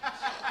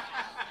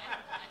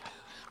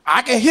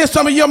 I can hear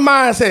some of your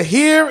minds say,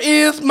 here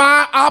is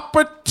my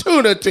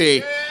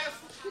opportunity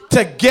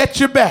to get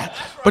you back.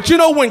 But you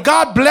know, when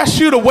God bless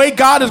you the way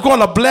God is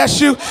going to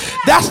bless you,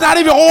 that's not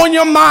even on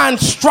your mind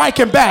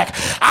striking back.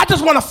 I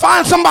just want to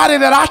find somebody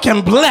that I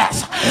can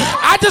bless.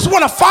 I just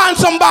want to find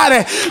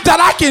somebody that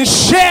I can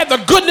share the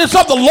goodness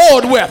of the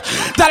Lord with,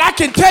 that I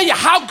can tell you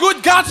how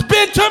good God's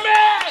been to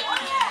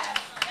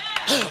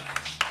me.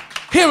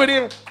 Here it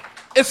is.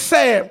 It's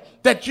sad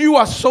that you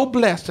are so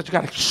blessed that you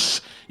got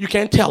to, you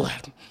can't tell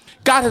it.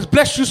 God has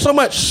blessed you so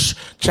much.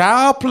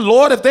 Child,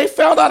 Lord, if they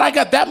found out I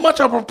got that much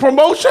of a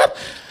promotion,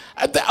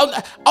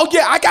 oh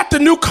yeah, I got the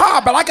new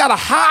car, but I got to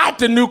hide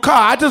the new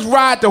car. I just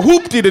ride the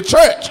hoopty to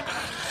church.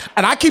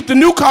 And I keep the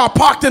new car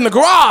parked in the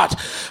garage.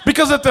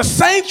 Because if the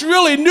saints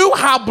really knew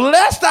how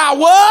blessed I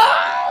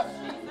was,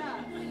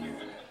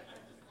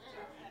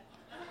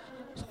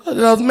 it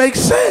doesn't make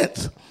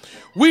sense.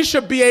 We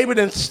should be able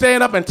to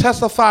stand up and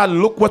testify,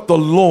 look what the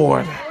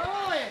Lord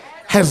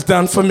has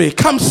done for me.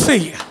 Come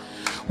see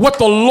what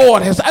the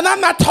Lord has. And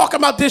I'm not talking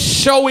about this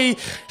showy,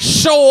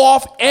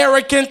 show-off,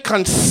 arrogant,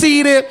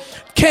 conceited,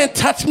 can't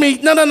touch me.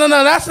 No.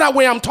 That's not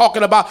what I'm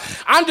talking about.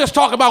 I'm just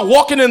talking about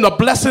walking in the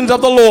blessings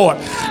of the Lord.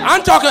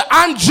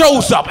 I'm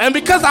Joseph. And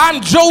because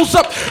I'm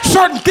Joseph,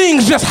 certain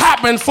things just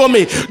happen for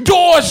me.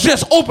 Doors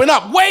just open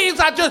up. Ways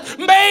are just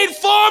made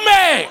for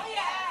me.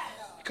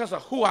 Because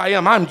of who I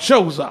am. I'm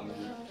Joseph.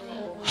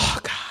 Oh,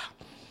 God.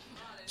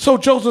 So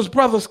Joseph's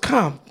brothers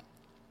come.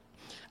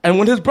 And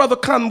when his brother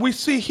comes, we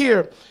see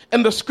here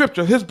in the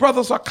scripture, his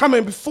brothers are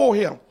coming before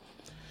him.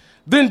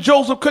 Then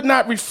Joseph could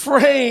not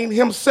refrain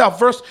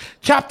himself.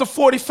 Chapter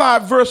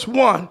 45, verse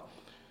 1.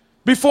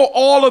 Before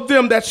all of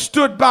them that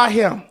stood by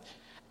him.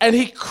 And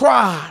he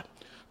cried,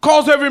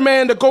 cause every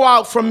man to go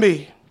out from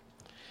me.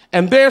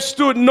 And there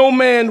stood no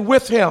man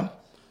with him,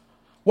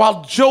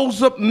 while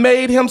Joseph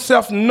made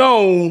himself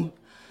known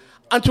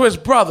unto his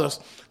brothers.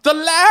 The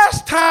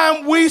last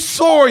time we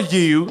saw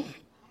you,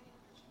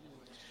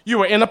 you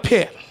were in a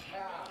pit.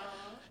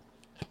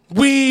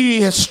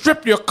 We had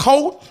stripped your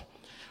coat.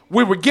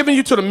 We were giving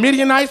you to the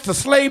Midianites, the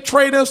slave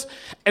traders,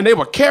 and they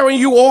were carrying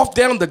you off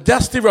down the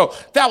dusty road.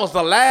 That was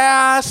the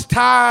last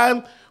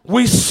time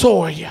we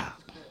saw you.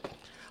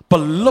 But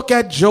look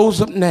at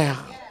Joseph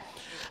now.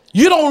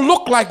 You don't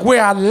look like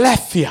where I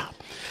left you.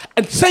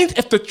 And saints,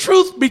 if the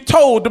truth be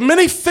told, the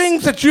many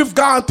things that you've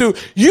gone through,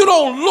 you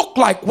don't look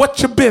like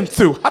what you've been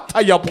through.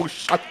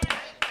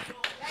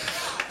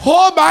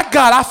 Oh my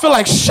God, I feel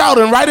like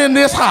shouting right in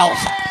this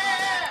house.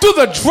 Through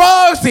the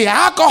drugs, the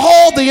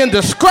alcohol, the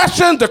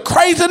indiscretion, the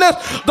craziness,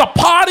 the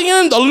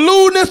partying, the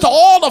lewdness,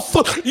 all the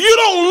food. You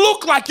don't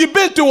look like you've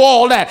been through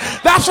all that.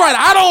 That's right,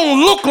 I don't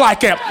look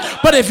like it.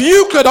 But if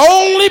you could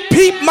only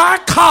peep my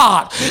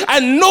card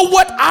and know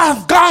what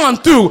I've gone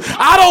through,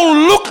 I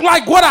don't look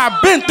like what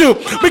I've been through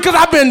because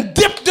I've been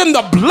dipped in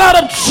the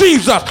blood of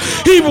Jesus.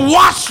 He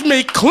washed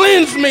me,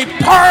 cleansed me,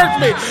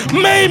 purged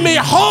me, made me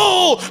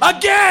whole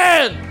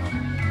again.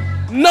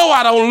 No,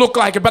 I don't look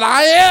like it, but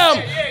I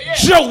am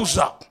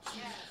Joseph.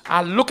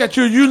 I look at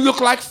you, you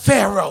look like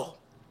Pharaoh.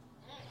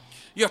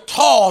 You're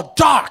tall,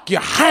 dark, you're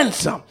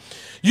handsome.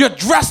 You're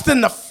dressed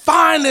in the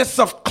finest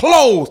of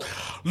clothes.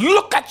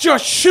 Look at your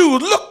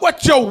shoes, look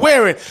what you're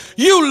wearing.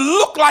 You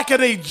look like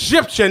an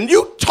Egyptian.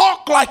 You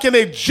talk like an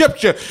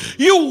Egyptian.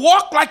 You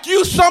walk like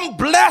you some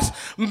blessed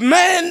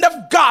man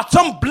of God,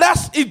 some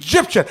blessed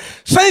Egyptian.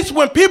 Saints,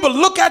 when people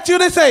look at you,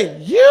 they say,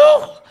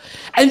 you?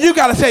 And you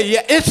got to say,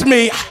 yeah, it's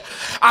me.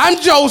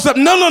 I'm Joseph.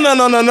 No.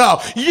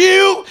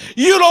 You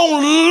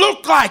don't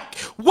look like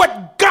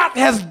what God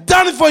has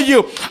done for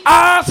you.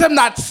 Eyes have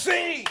not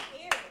seen.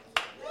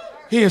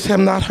 Ears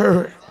have not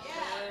heard.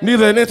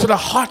 Neither into the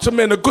hearts of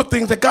men the good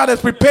things that God has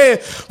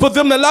prepared for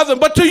them that love him.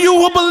 But to you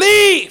who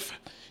believe,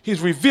 he's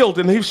revealed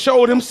and he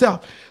showed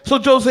himself. So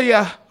Joseph,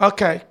 yeah,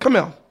 okay, come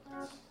here.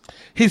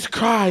 He's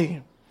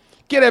crying.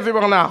 Get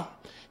everyone out.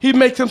 He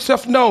makes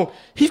himself known.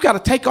 He's got to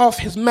take off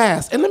his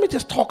mask. And let me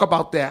just talk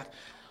about that.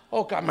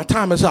 Oh, God, my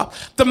time is up.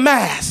 The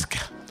mask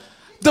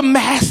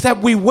that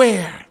we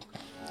wear.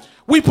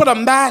 We put a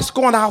mask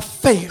on our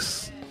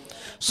face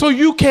so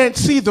you can't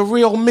see the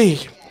real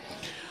me.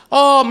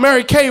 Oh,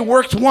 Mary Kay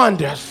works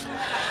wonders.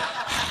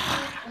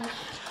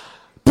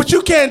 But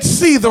you can't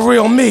see the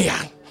real me.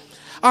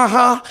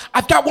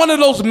 I've got one of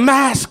those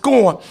masks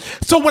on.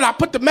 So when I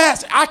put the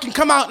mask, I can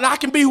come out and I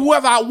can be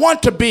whoever I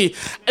want to be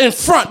in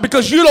front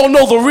because you don't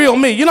know the real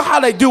me. You know how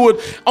they do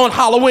it on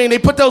Halloween? They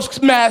put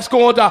those masks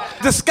on to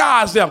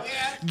disguise them.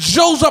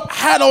 Joseph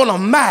had on a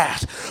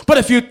mask. But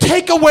if you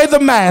take away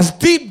the mask,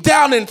 deep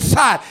down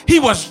inside,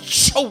 he was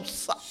Joseph.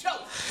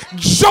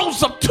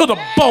 Joseph to the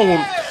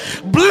bone,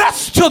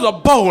 blessed to the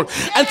bone.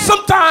 And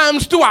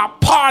sometimes through our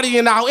party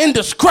and our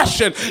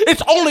indiscretion,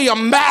 it's only a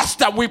mask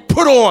that we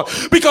put on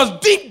because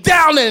deep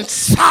down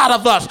inside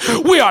of us,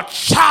 we are a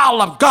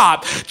child of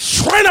God.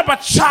 Train up a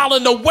child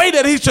in the way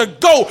that he should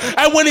go.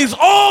 And when he's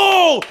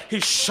old,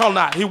 he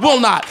will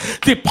not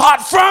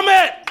depart from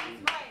it.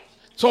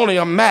 It's only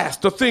a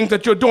mask. The things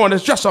that you're doing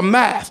is just a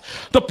mask.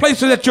 The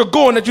places that you're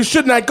going that you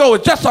should not go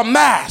is just a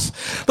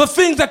mask. The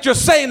things that you're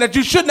saying that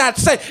you should not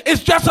say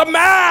is just a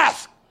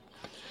mask.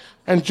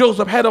 And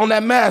Joseph had on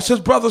that mask. His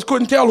brothers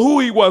couldn't tell who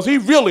he was. He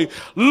really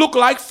looked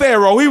like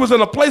Pharaoh. He was in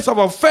the place of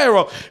a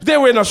Pharaoh. They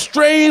were in a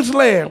strange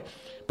land.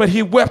 But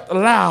he wept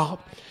aloud.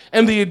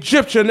 And the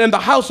Egyptian in the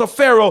house of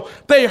Pharaoh,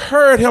 they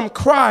heard him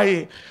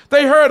crying.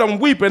 They heard him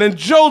weeping. And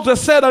Joseph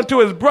said unto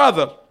his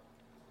brother,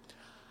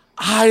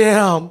 I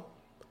am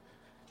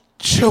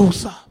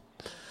Joseph.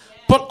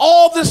 But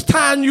all this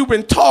time you've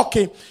been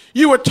talking,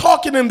 you were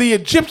talking in the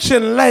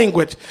Egyptian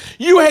language.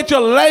 You had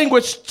your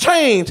language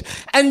changed.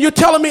 And you're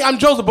telling me I'm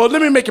Joseph, but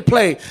let me make it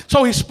plain.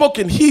 So he spoke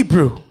in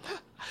Hebrew.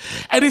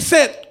 And he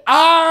said,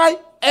 I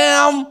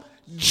am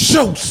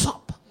Joseph.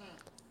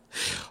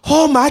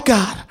 Oh my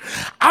God,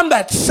 I'm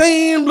that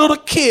same little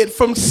kid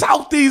from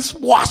Southeast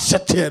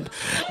Washington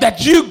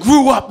that you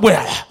grew up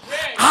with.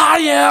 I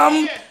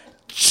am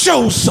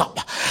Joseph.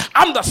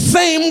 I'm the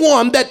same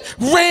one that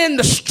ran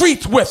the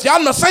streets with you.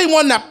 I'm the same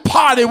one that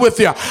partied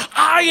with you.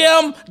 I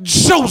am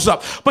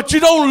Joseph. But you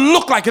don't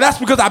look like it. That's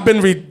because I've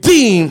been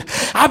redeemed.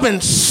 I've been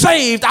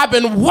saved. I've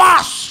been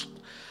washed.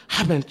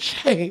 I've been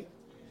changed.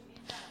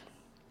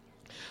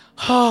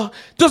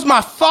 Does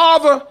my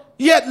father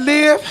yet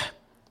live?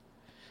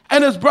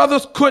 And his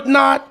brothers could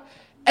not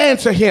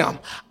answer him.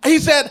 He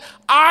said,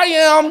 I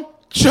am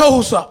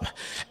Joseph.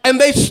 And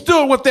they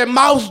stood with their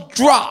mouths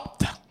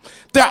dropped,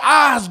 their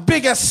eyes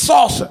big as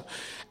saucer.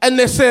 And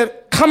they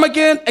said, come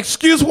again,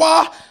 excuse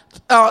why?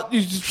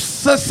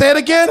 Say it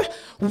again.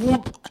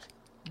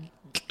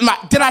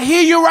 Did I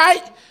hear you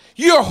right?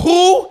 You're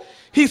who?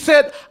 He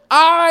said,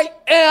 I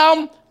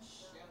am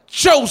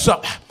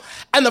Joseph.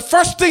 And the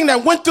first thing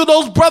that went through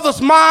those brothers'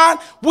 mind,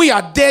 we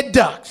are dead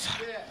ducks.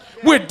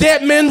 We're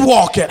dead men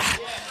walking.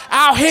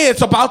 Our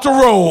head's about to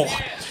roll.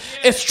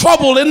 It's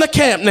trouble in the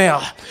camp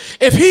now.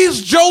 If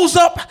he's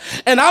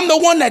Joseph and I'm the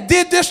one that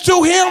did this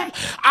to him,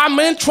 I'm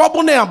in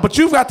trouble now. But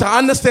you've got to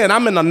understand,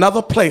 I'm in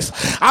another place.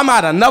 I'm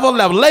at another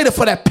level. Later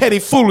for that petty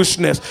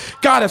foolishness,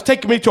 God has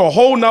taken me to a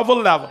whole nother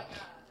level.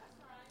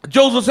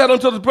 Joseph said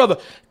unto his brother,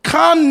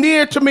 come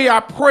near to me,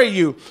 I pray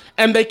you.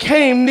 And they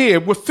came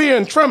near with fear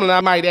and trembling, I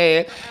might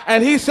add.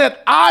 And he said,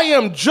 I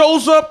am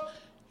Joseph,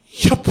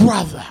 your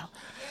brother.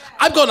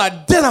 I'm going to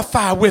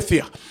identify with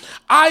you.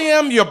 I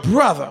am your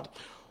brother,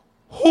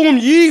 whom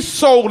ye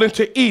sold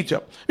into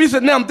Egypt. He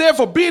said, now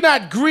therefore be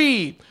not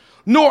grieved,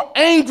 nor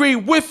angry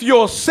with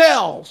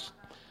yourselves,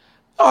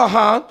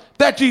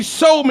 that ye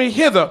sold me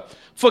hither.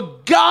 For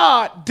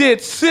God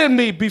did send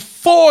me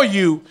before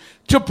you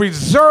to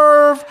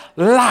preserve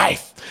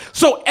life.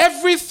 So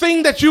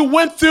everything that you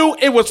went through,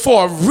 it was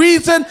for a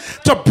reason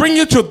to bring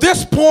you to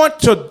this point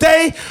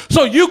today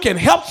so you can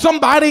help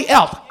somebody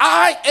else.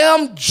 I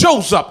am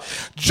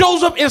Joseph.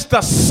 Joseph is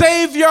the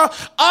savior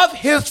of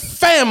his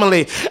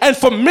family. And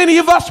for many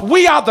of us,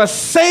 we are the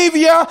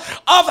savior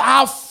of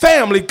our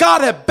family.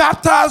 God has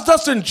baptized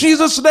us in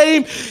Jesus'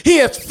 name. He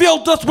has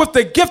filled us with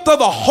the gift of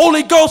the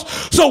Holy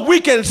Ghost so we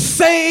can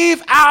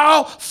save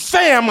our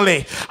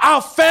family.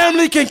 Our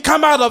family can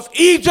come out of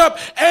Egypt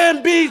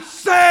and be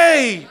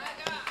saved.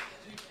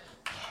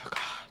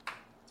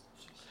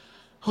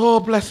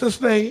 Oh, bless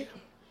his name.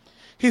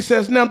 He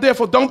says, now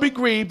therefore don't be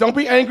grieved, don't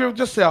be angry with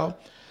yourself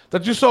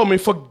that you sold me,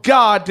 for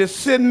God did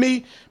send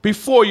me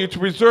before you to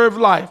preserve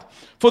life.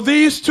 For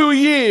these 2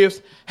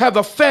 years have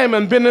the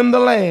famine been in the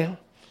land,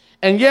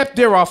 and yet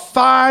there are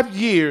 5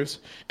 years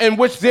in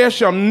which there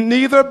shall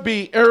neither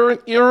be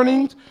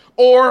earnings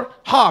or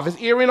harvest,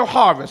 earing or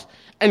harvest.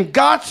 And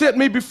God sent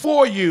me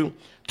before you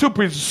to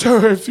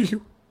preserve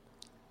you.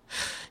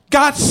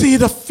 God sees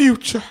the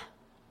future.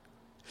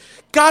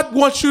 God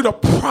wants you to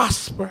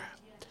prosper.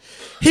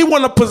 He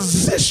wants to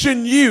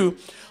position you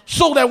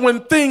so that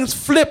when things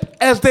flip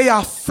as they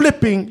are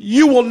flipping,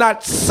 you will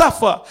not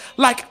suffer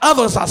like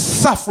others are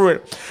suffering.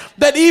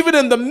 That even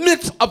in the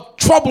midst of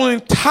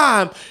troubling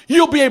time,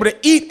 you'll be able to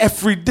eat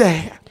every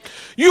day.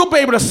 You'll be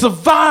able to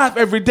survive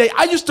every day.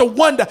 I used to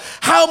wonder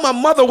how my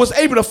mother was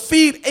able to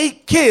feed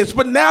 8 kids,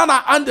 but now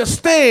I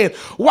understand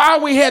why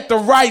we had the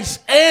rice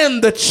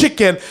and the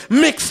chicken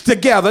mixed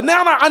together.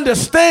 Now I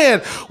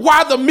understand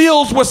why the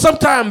meals were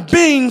sometimes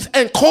beans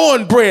and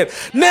cornbread.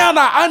 Now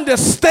I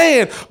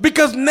understand,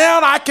 because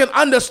now I can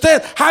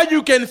understand how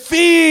you can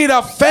feed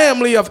a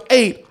family of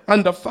 8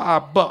 under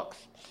 $5.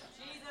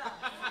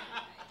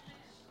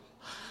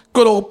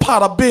 Good old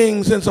pot of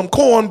beans and some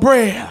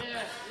cornbread.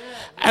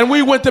 And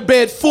we went to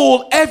bed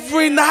full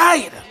every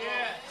night.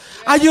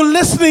 Are you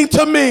listening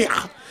to me?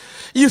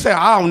 You say,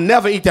 I'll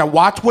never eat that.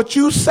 Watch what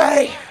you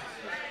say.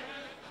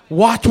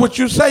 Watch what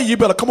you say. You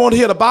better come on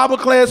here to Bible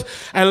class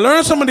and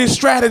learn some of these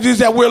strategies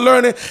that we're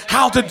learning,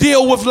 how to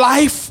deal with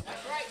life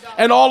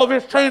and all of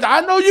its training. I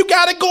know you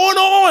got it going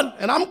on,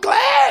 and I'm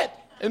glad.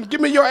 And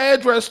give me your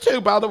address too,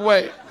 by the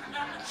way.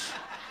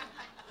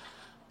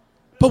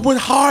 But when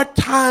hard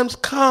times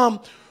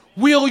come,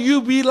 will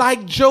you be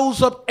like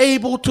Joseph,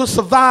 able to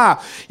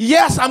survive?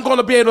 Yes, I'm going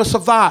to be able to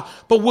survive,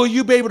 but will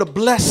you be able to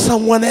bless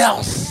someone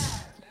else?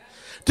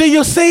 Do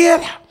you see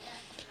it?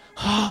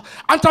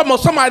 I'm talking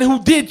about somebody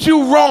who did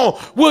you wrong.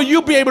 Will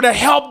you be able to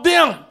help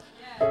them?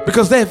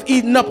 because they've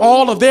eaten up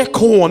all of their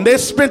corn. They've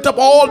spent up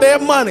all their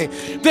money.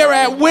 They're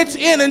at wit's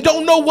end and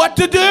don't know what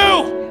to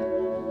do.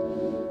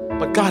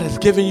 But God has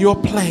given you a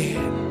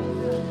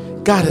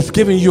plan. God has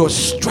given you a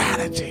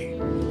strategy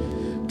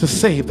to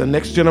save the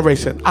next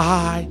generation.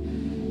 I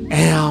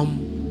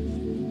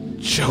am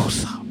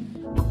Joseph.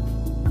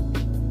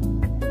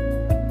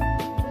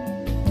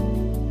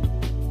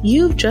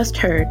 You've just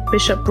heard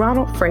Bishop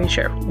Ronald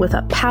Frazier with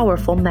a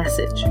powerful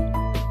message.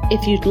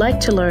 If you'd like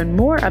to learn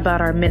more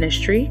about our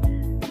ministry,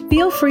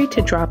 feel free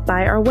to drop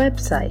by our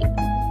website,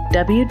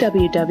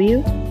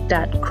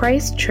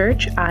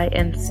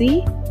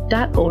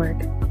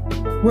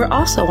 www.christchurchinc.org. We're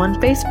also on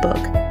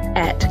Facebook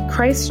at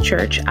Christ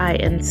Church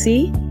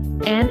INC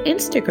and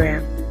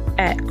Instagram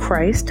at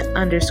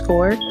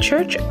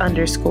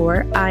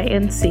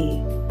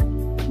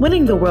Christ_Church_INC.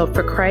 Winning the World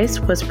for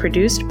Christ was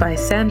produced by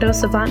Sando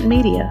Savant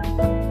Media.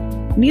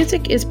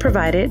 Music is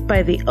provided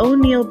by the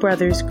O'Neill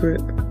Brothers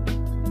Group.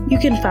 You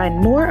can find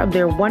more of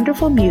their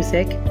wonderful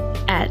music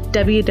at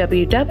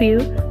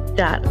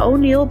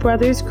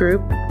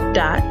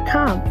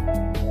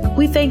www.o'neillbrothersgroup.com.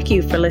 We thank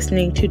you for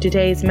listening to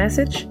today's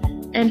message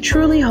and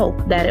truly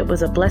hope that it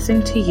was a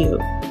blessing to you.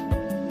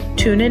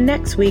 Tune in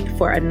next week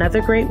for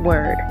another great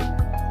word.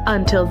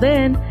 Until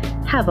then,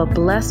 have a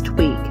blessed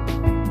week.